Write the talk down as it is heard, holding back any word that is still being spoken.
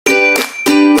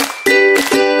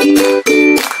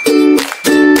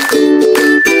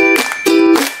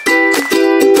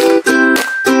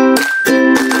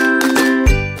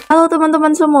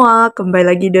teman-teman semua,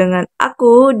 kembali lagi dengan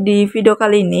aku di video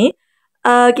kali ini.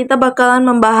 Kita bakalan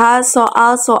membahas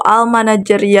soal-soal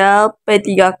manajerial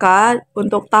P3K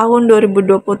untuk tahun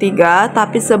 2023.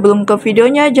 Tapi sebelum ke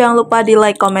videonya, jangan lupa di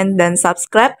like, comment, dan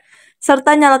subscribe.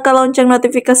 Serta nyalakan lonceng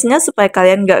notifikasinya supaya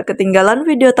kalian gak ketinggalan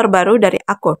video terbaru dari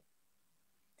aku.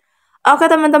 Oke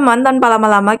teman-teman, tanpa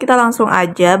lama-lama kita langsung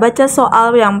aja baca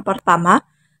soal yang pertama.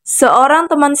 Seorang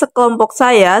teman sekelompok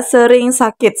saya sering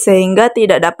sakit sehingga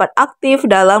tidak dapat aktif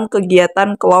dalam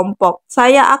kegiatan kelompok.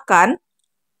 Saya akan...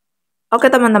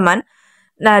 Oke teman-teman.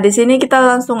 Nah, di sini kita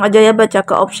langsung aja ya baca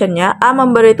ke optionnya. A.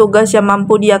 Memberi tugas yang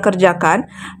mampu dia kerjakan.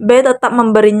 B. Tetap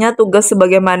memberinya tugas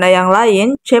sebagaimana yang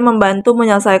lain. C. Membantu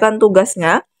menyelesaikan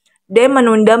tugasnya. D.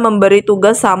 Menunda memberi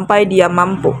tugas sampai dia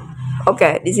mampu.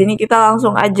 Oke, di sini kita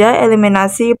langsung aja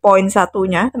eliminasi poin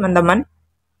satunya, teman-teman.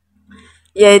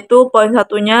 Yaitu poin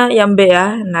satunya yang B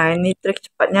ya. Nah, ini trik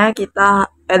cepatnya,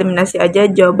 kita eliminasi aja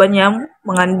jawaban yang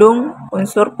mengandung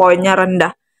unsur poinnya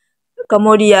rendah.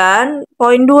 Kemudian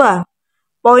poin 2.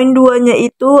 Poin 2-nya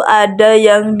itu ada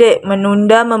yang D,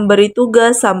 menunda memberi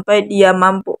tugas sampai dia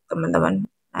mampu, teman-teman.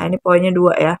 Nah, ini poinnya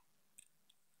 2 ya.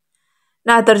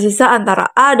 Nah, tersisa antara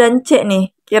A dan C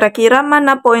nih. Kira-kira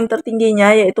mana poin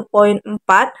tertingginya, yaitu poin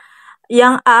 4.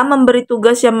 Yang A memberi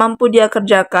tugas yang mampu dia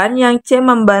kerjakan, yang C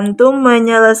membantu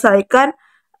menyelesaikan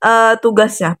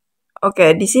tugasnya.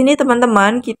 Oke, di sini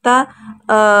teman-teman kita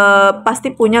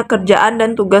pasti punya kerjaan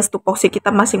dan tugas tupoksi kita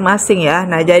masing-masing ya.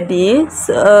 Nah, jadi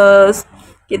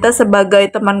kita sebagai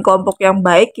teman kelompok yang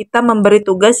baik, kita memberi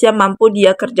tugas yang mampu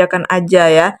dia kerjakan aja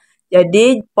ya.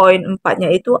 Jadi poin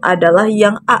 4-nya itu adalah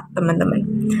yang A, teman-teman.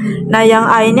 Nah, yang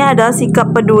A ini adalah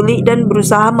sikap peduli dan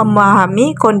berusaha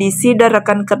memahami kondisi dan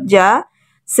rekan kerja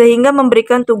sehingga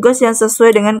memberikan tugas yang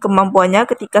sesuai dengan kemampuannya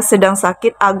ketika sedang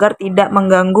sakit agar tidak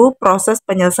mengganggu proses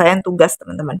penyelesaian tugas,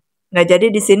 teman-teman. Nah, jadi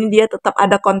di sini dia tetap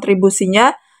ada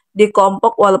kontribusinya di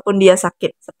kelompok walaupun dia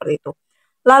sakit, seperti itu.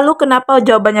 Lalu kenapa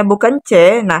jawabannya bukan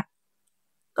C? Nah,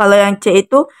 kalau yang C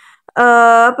itu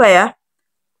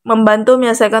membantu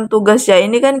menyelesaikan tugas ya.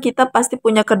 Ini kan kita pasti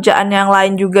punya kerjaan yang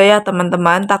lain juga ya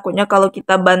teman-teman. Takutnya kalau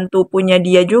kita bantu punya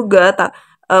dia juga,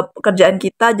 kerjaan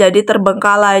kita jadi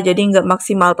terbengkalai, jadi nggak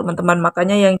maksimal teman-teman.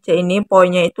 Makanya yang C ini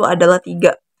poinnya itu adalah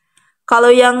 3.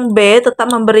 Kalau yang B tetap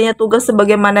memberinya tugas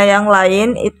sebagaimana yang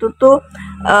lain, itu tuh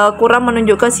kurang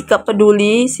menunjukkan sikap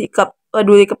peduli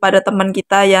kepada teman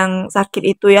kita yang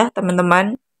sakit itu ya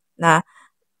teman-teman. Nah,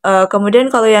 kemudian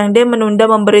kalau yang D menunda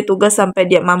memberi tugas sampai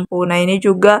dia mampu. Nah, ini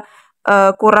juga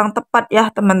kurang tepat ya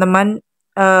teman-teman.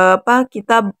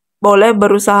 Kita boleh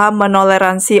berusaha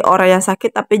menoleransi orang yang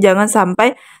sakit, tapi jangan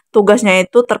sampai tugasnya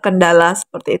itu terkendala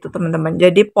seperti itu teman-teman.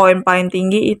 Jadi poin paling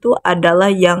tinggi itu adalah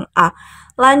yang A.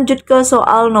 Lanjut ke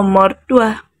soal nomor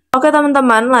 2. Oke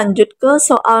teman-teman, lanjut ke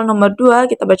soal nomor 2.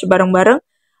 Kita baca bareng-bareng.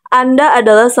 Anda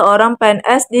adalah seorang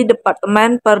PNS di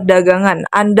Departemen Perdagangan.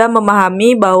 Anda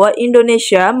memahami bahwa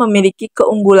Indonesia memiliki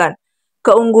keunggulan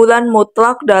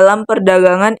mutlak dalam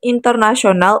perdagangan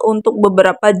internasional untuk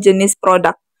beberapa jenis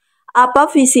produk.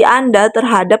 Apa visi Anda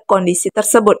terhadap kondisi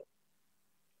tersebut?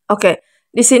 Oke,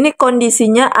 di sini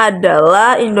kondisinya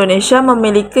adalah Indonesia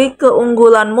memiliki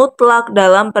keunggulan mutlak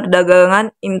dalam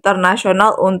perdagangan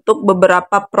internasional untuk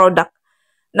beberapa produk.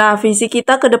 Nah, visi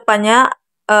kita ke depannya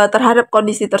terhadap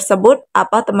kondisi tersebut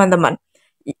apa teman-teman?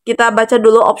 Kita baca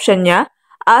dulu optionnya.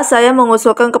 A. Saya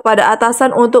mengusulkan kepada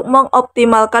atasan untuk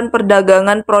mengoptimalkan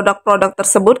perdagangan produk-produk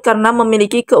tersebut karena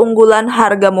memiliki keunggulan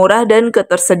harga murah dan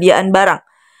ketersediaan barang.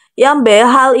 Yang B.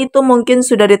 Hal itu mungkin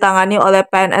sudah ditangani oleh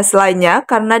PNS lainnya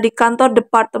karena di kantor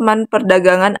Departemen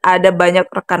Perdagangan ada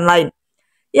banyak rekan lain.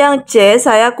 Yang C.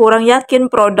 Saya kurang yakin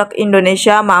produk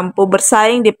Indonesia mampu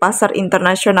bersaing di pasar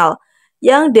internasional.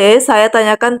 Yang D, saya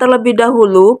tanyakan terlebih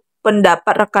dahulu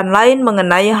pendapat rekan lain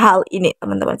mengenai hal ini,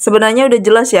 teman-teman. Sebenarnya udah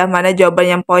jelas ya mana jawaban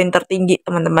yang poin tertinggi,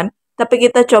 teman-teman. Tapi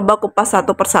kita coba kupas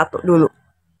satu persatu dulu.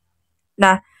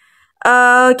 Nah,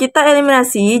 kita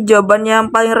eliminasi jawaban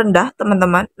yang paling rendah,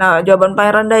 teman-teman. Nah, jawaban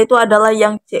paling rendah itu adalah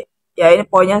yang C. Ya, ini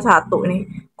poinnya 1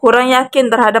 nih. Kurang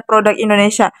yakin terhadap produk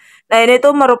Indonesia. Nah, ini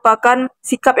tuh merupakan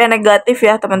sikap yang negatif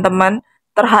ya, teman-teman,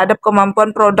 terhadap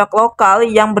kemampuan produk lokal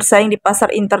yang bersaing di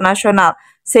pasar internasional,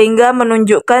 sehingga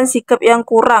menunjukkan sikap yang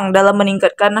kurang dalam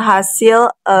meningkatkan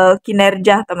hasil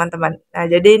kinerja teman-teman. Nah,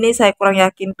 jadi ini saya kurang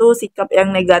yakin tuh sikap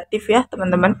yang negatif ya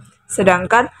teman-teman.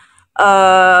 Sedangkan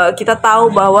kita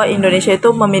tahu bahwa Indonesia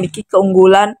itu memiliki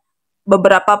keunggulan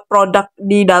beberapa produk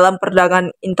di dalam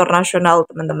perdagangan internasional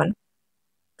teman-teman.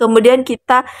 Kemudian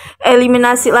kita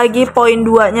eliminasi lagi poin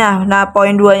 2-nya. Nah,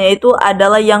 poin 2-nya itu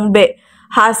adalah yang B.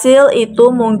 Hasil itu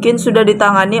mungkin sudah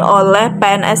ditangani oleh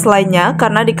PNS lainnya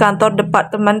karena di kantor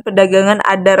Departemen Perdagangan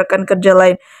ada rekan kerja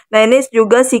lain. Nah, ini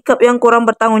juga sikap yang kurang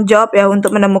bertanggung jawab ya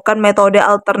untuk menemukan metode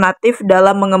alternatif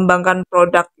dalam mengembangkan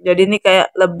produk. Jadi ini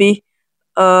kayak lebih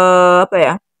apa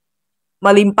ya?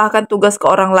 Melimpahkan tugas ke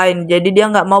orang lain. Jadi dia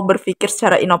nggak mau berpikir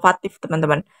secara inovatif,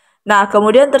 teman-teman. Nah,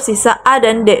 kemudian tersisa A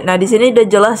dan D. Nah, di sini udah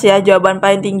jelas ya, jawaban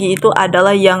paling tinggi itu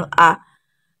adalah yang A.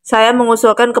 Saya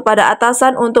mengusulkan kepada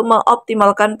atasan untuk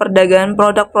mengoptimalkan perdagangan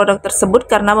produk-produk tersebut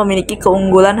karena memiliki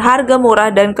keunggulan harga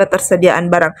murah dan ketersediaan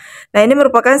barang. Nah, ini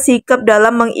merupakan sikap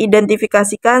dalam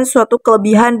mengidentifikasikan suatu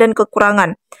kelebihan dan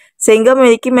kekurangan, sehingga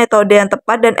memiliki metode yang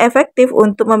tepat dan efektif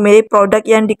untuk memilih produk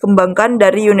yang dikembangkan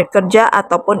dari unit kerja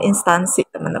ataupun instansi,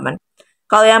 teman-teman.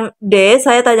 Kalau yang D,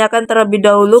 saya tanyakan terlebih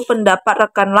dahulu pendapat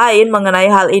rekan lain mengenai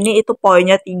hal ini, itu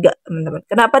poinnya 3, teman-teman.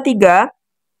 Kenapa 3?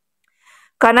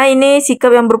 Karena ini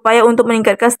sikap yang berupaya untuk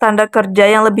meningkatkan standar kerja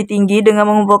yang lebih tinggi dengan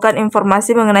mengumpulkan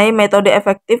informasi mengenai metode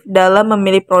efektif dalam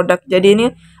memilih produk. Jadi ini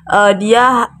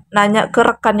dia nanya ke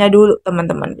rekannya dulu,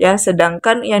 teman-teman ya.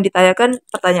 Sedangkan yang ditanyakan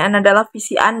pertanyaan adalah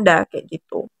visi Anda kayak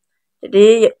gitu.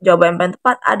 Jadi jawaban yang paling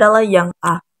tepat adalah yang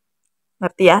A.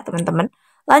 Ngerti ya, teman-teman?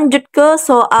 Lanjut ke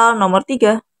soal nomor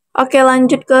 3. Oke,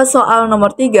 lanjut ke soal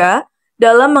nomor 3.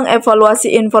 Dalam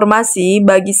mengevaluasi informasi,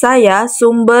 bagi saya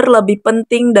sumber lebih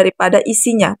penting daripada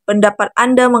isinya. Pendapat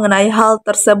Anda mengenai hal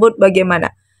tersebut bagaimana?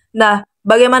 Nah,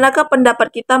 bagaimanakah pendapat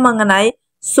kita mengenai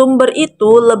sumber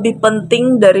itu lebih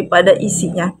penting daripada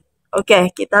isinya?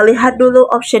 Oke, kita lihat dulu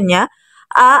optionnya.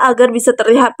 A. Agar bisa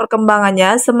terlihat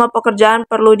perkembangannya, semua pekerjaan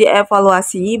perlu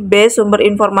dievaluasi. B. Sumber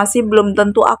informasi belum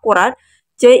tentu akurat.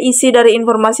 C. Isi dari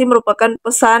informasi merupakan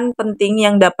pesan penting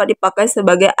yang dapat dipakai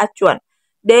sebagai acuan.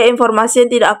 D. Informasi yang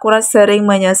tidak akurat sering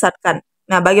menyesatkan.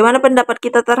 Nah, bagaimana pendapat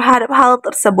kita terhadap hal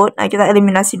tersebut? Nah, kita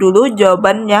eliminasi dulu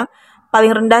jawaban yang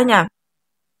paling rendahnya,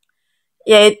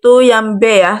 yaitu yang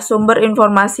B ya, sumber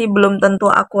informasi belum tentu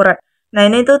akurat. Nah,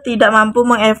 ini tuh tidak mampu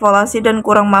mengevaluasi dan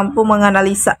kurang mampu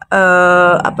menganalisa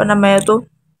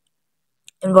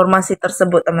informasi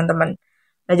tersebut, teman-teman.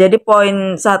 Nah, jadi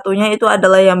poin satunya itu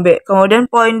adalah yang B. Kemudian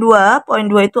poin 2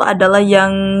 itu adalah yang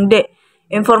D.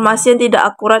 Informasi yang tidak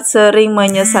akurat sering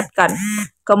menyesatkan.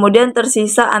 Kemudian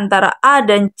tersisa antara A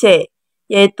dan C,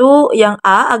 yaitu yang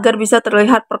A, agar bisa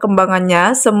terlihat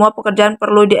perkembangannya, semua pekerjaan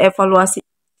perlu dievaluasi.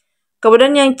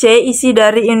 Kemudian yang C, isi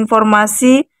dari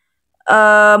informasi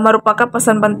merupakan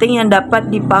pesan penting yang dapat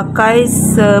dipakai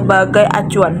sebagai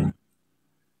acuan.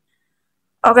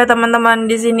 Oke,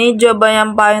 teman-teman, di sini jawaban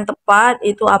yang paling tepat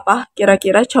itu apa?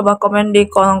 Kira-kira coba komen di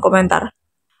kolom komentar.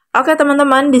 Oke,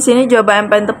 teman-teman, di sini jawaban yang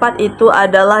paling tepat itu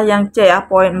adalah yang C ya,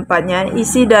 poin 4-nya.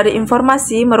 Isi dari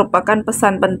informasi merupakan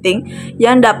pesan penting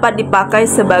yang dapat dipakai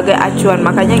sebagai acuan.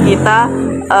 Makanya kita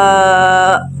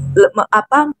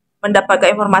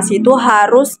mendapatkan informasi itu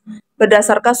harus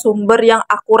berdasarkan sumber yang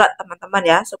akurat, teman-teman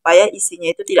ya, supaya isinya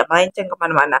itu tidak melenceng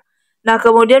kemana-mana. Nah,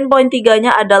 kemudian poin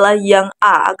 3-nya adalah yang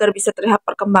A, agar bisa terlihat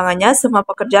perkembangannya, semua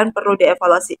pekerjaan perlu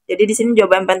dievaluasi. Jadi di sini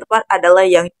jawaban yang paling tepat adalah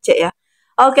yang C ya.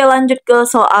 Oke, lanjut ke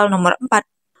soal nomor 4.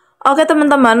 Oke,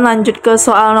 teman-teman, lanjut ke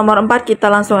soal nomor 4. Kita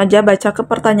langsung aja baca ke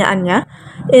pertanyaannya.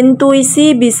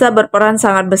 Intuisi bisa berperan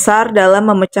sangat besar dalam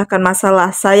memecahkan masalah.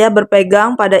 Saya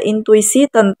berpegang pada intuisi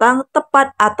tentang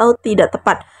tepat atau tidak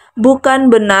tepat,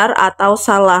 bukan benar atau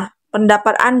salah.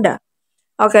 Pendapat Anda?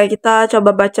 Oke, kita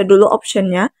coba baca dulu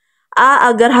optionnya. A.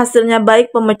 Agar hasilnya baik,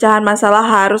 pemecahan masalah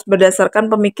harus berdasarkan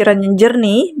pemikiran yang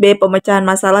jernih. B. Pemecahan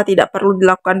masalah tidak perlu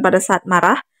dilakukan pada saat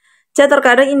marah. C.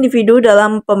 Terkadang individu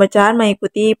dalam pemecahan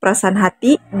mengikuti perasaan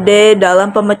hati. D.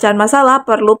 Dalam pemecahan masalah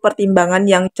perlu pertimbangan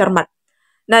yang cermat.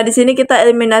 Nah, di sini kita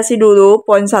eliminasi dulu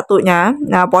poin satunya.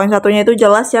 Nah, poin satunya itu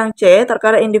jelas yang C.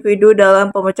 Terkadang individu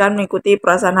dalam pemecahan mengikuti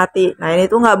perasaan hati. Nah, ini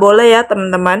tuh nggak boleh ya,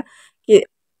 teman-teman.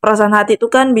 Perasaan hati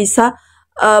itu kan bisa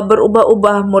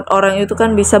berubah-ubah, mood orang itu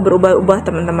kan bisa berubah-ubah,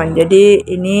 teman-teman. Jadi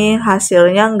ini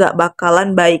hasilnya nggak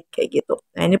bakalan baik kayak gitu.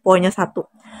 Nah, ini poinnya 1.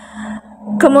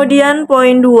 Kemudian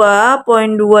poin 2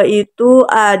 itu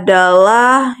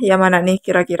adalah yang mana nih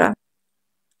kira-kira?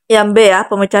 Yang B ya,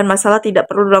 pemecahan masalah tidak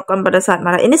perlu dilakukan pada saat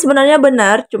marah. Ini sebenarnya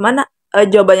benar, cuman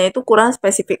jawabannya itu kurang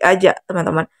spesifik aja,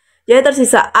 teman-teman. Jadi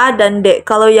tersisa A dan D.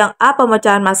 Kalau yang A,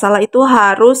 pemecahan masalah itu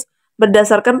harus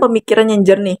berdasarkan pemikiran yang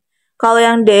jernih. Kalau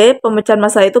yang D, pemecahan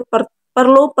masalah itu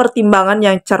perlu pertimbangan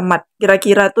yang cermat.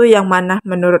 Kira-kira tuh yang mana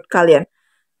menurut kalian?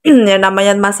 Yang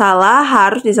namanya masalah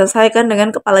harus diselesaikan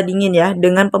dengan kepala dingin ya,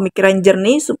 dengan pemikiran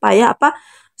jernih supaya apa?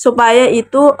 Supaya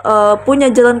itu punya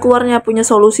jalan keluarnya, punya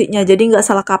solusinya. Jadi nggak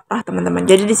salah kaprah, teman-teman.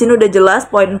 Jadi di sini udah jelas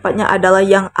poin 4-nya adalah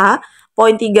yang A,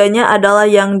 poin 3-nya adalah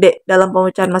yang D. Dalam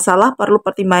pemecahan masalah perlu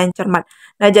pertimbangan cermat.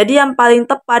 Nah, jadi yang paling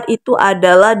tepat itu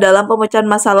adalah dalam pemecahan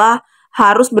masalah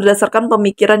harus berdasarkan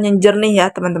pemikiran yang jernih ya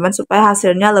teman-teman, supaya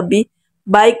hasilnya lebih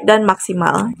baik dan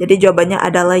maksimal. Jadi jawabannya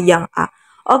adalah yang A.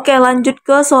 Oke, lanjut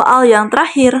ke soal yang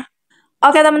terakhir.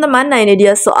 Oke teman-teman, nah ini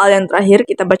dia soal yang terakhir,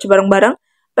 kita baca bareng-bareng.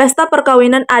 Pesta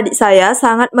perkawinan adik saya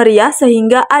sangat meriah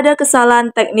sehingga ada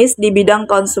kesalahan teknis di bidang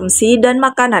konsumsi dan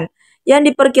makanan yang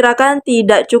diperkirakan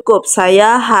tidak cukup.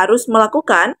 Saya harus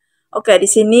melakukan. Oke, di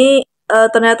sini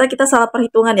ternyata kita salah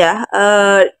perhitungan ya.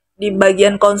 Di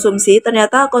bagian konsumsi,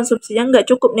 ternyata konsumsinya nggak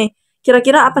cukup nih.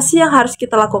 Kira-kira apa sih yang harus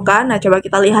kita lakukan? Nah, coba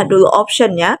kita lihat dulu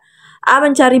optionnya. A.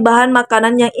 Mencari bahan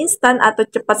makanan yang instan atau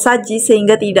cepat saji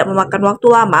sehingga tidak memakan waktu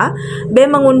lama. B.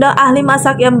 Mengundang ahli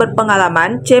masak yang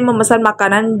berpengalaman. C. Memesan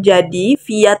makanan jadi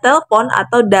via telepon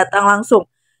atau datang langsung.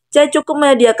 C. Cukup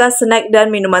menyediakan snack dan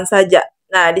minuman saja.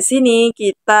 Nah, di sini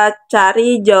kita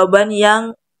cari jawaban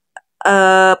yang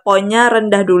poinnya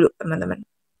rendah dulu, teman-teman.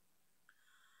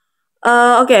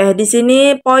 Oke, di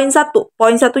sini poin 1.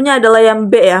 Poin satunya adalah yang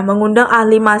B ya, mengundang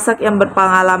ahli masak yang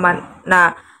berpengalaman.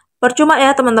 Nah, percuma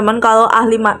ya teman-teman kalau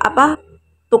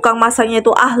tukang masaknya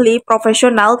itu ahli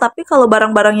profesional, tapi kalau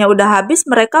barang-barangnya udah habis,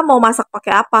 mereka mau masak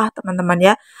pakai apa, teman-teman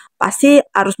ya? Pasti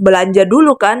harus belanja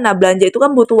dulu kan. Nah, belanja itu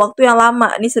kan butuh waktu yang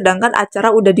lama. Ini sedangkan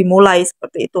acara udah dimulai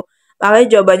seperti itu. Makanya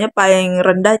jawabannya paling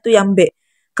rendah itu yang B.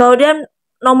 Kemudian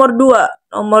nomor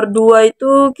 2. Nomor 2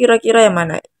 itu kira-kira yang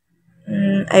mana?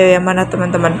 Ayo yang mana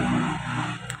teman-teman?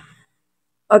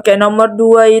 Oke, nomor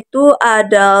 2 itu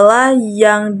adalah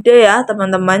yang D ya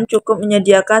teman-teman, cukup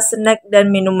menyediakan snack dan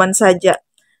minuman saja.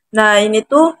 Nah, ini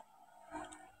tuh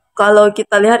kalau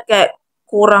kita lihat kayak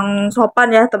kurang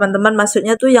sopan ya teman-teman,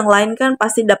 maksudnya tuh yang lain kan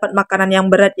pasti dapat makanan yang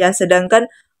berat ya, sedangkan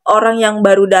orang yang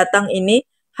baru datang ini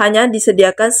hanya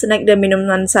disediakan snack dan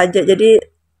minuman saja. Jadi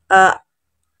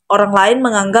orang lain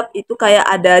menganggap itu kayak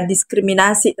ada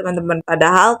diskriminasi teman-teman,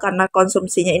 padahal karena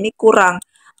konsumsinya ini kurang.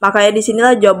 Makanya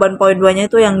disinilah jawaban poin 2-nya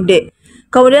itu yang D.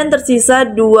 Kemudian tersisa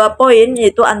 2 poin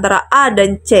yaitu antara A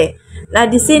dan C. Nah,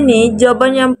 di sini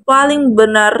jawaban yang paling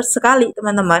benar sekali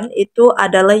teman-teman itu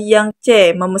adalah yang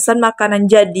C, memesan makanan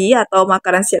jadi atau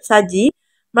makanan siap saji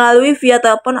melalui via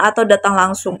telepon atau datang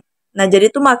langsung. Nah, jadi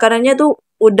tuh makanannya tuh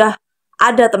udah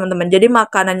ada teman-teman. Jadi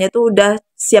makanannya tuh udah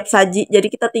siap saji. Jadi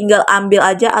kita tinggal ambil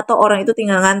aja atau orang itu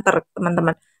tinggal nganter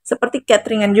teman-teman. Seperti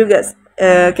cateringan juga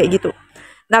kayak gitu.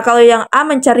 Nah, kalau yang A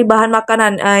mencari bahan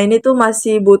makanan, ini tuh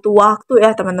masih butuh waktu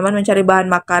ya teman-teman mencari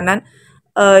bahan makanan.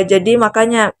 Jadi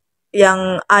makanya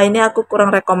yang A ini aku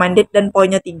kurang recommended dan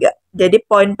poinnya 3. Jadi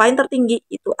poin paling tertinggi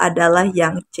itu adalah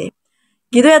yang C.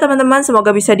 Gitu ya teman-teman,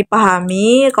 semoga bisa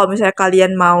dipahami. Kalau misalnya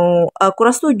kalian mau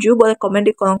kurang setuju, boleh komen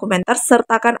di kolom komentar,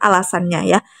 sertakan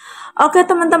alasannya ya. Oke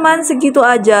teman-teman, segitu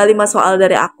aja 5 soal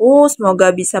dari aku.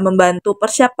 Semoga bisa membantu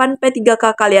persiapan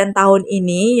P3K kalian tahun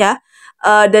ini ya.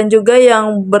 Dan juga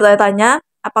yang bertanya,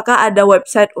 apakah ada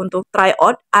website untuk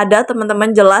tryout? Ada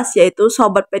teman-teman, jelas, yaitu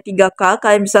Sobat P3K.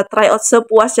 Kalian bisa tryout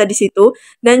sepuasnya di situ.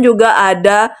 Dan juga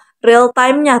ada real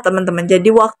time-nya teman-teman. Jadi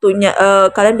waktunya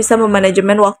kalian bisa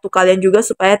memanajemen waktu kalian juga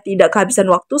supaya tidak kehabisan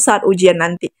waktu saat ujian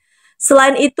nanti.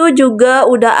 Selain itu juga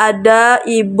udah ada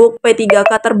ebook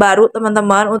P3K terbaru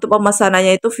teman-teman. Untuk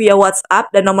pemesanannya itu via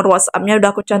WhatsApp, dan nomor WhatsApp-nya udah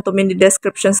aku cantumin di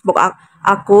description box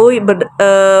aku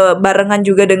barengan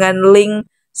juga dengan link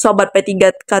Sobat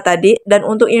P3K tadi. Dan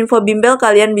untuk info bimbel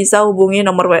kalian bisa hubungi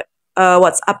nomor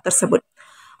WhatsApp tersebut.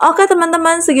 Oke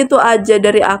teman-teman, segitu aja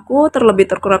dari aku. Terlebih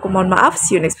terkurang aku mohon maaf.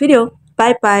 See you next video.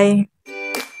 Bye-bye.